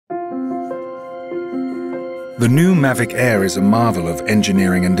The new Mavic Air is a marvel of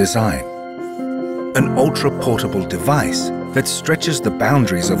engineering and design. An ultra-portable device that stretches the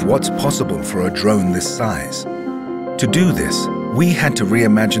boundaries of what's possible for a drone this size. To do this, we had to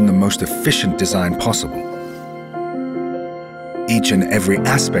reimagine the most efficient design possible. Each and every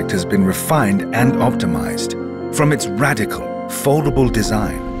aspect has been refined and optimized, from its radical, foldable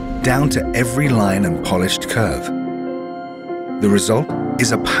design down to every line and polished curve. The result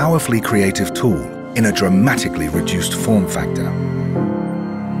is a powerfully creative tool in a dramatically reduced form factor.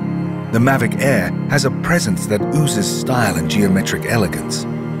 The Mavic Air has a presence that oozes style and geometric elegance.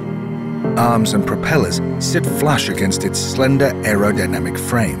 Arms and propellers sit flush against its slender aerodynamic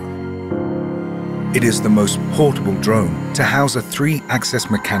frame. It is the most portable drone to house a 3-axis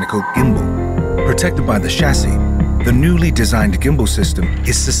mechanical gimbal. Protected by the chassis, the newly designed gimbal system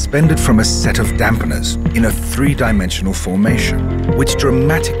is suspended from a set of dampeners in a 3-dimensional formation, which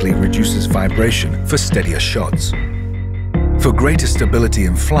dramatically reduces vibration for steadier shots. For greater stability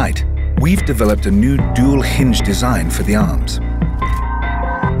in flight, we've developed a new dual-hinge design for the arms.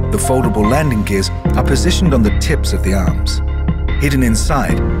 The foldable landing gears are positioned on the tips of the arms. Hidden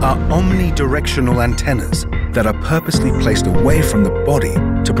inside are omnidirectional antennas that are purposely placed away from the body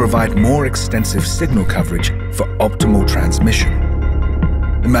to provide more extensive signal coverage for optimal transmission.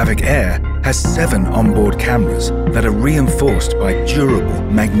 The Mavic Air has 7 onboard cameras that are reinforced by durable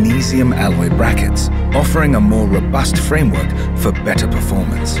magnesium alloy brackets, offering a more robust framework for better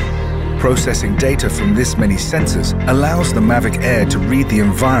performance. Processing data from this many sensors allows the Mavic Air to read the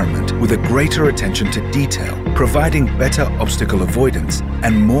environment with a greater attention to detail, providing better obstacle avoidance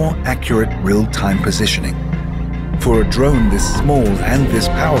and more accurate real-time positioning. For a drone this small and this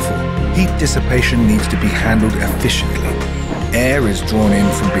powerful, heat dissipation needs to be handled efficiently. Air is drawn in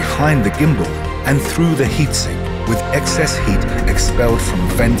from behind the gimbal and through the heatsink, with excess heat expelled from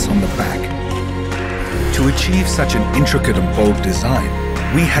vents on the back. To achieve such an intricate and bold design,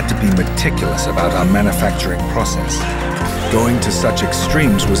 we had to be meticulous about our manufacturing process. Going to such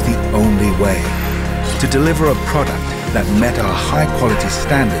extremes was the only way to deliver a product that met our high-quality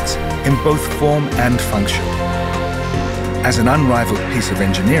standards in both form and function. As an unrivaled piece of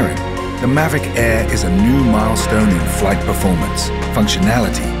engineering, the Mavic Air is a new milestone in flight performance,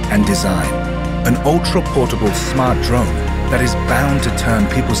 functionality, and design. An ultra-portable smart drone that is bound to turn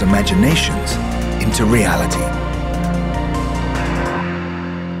people's imaginations into reality.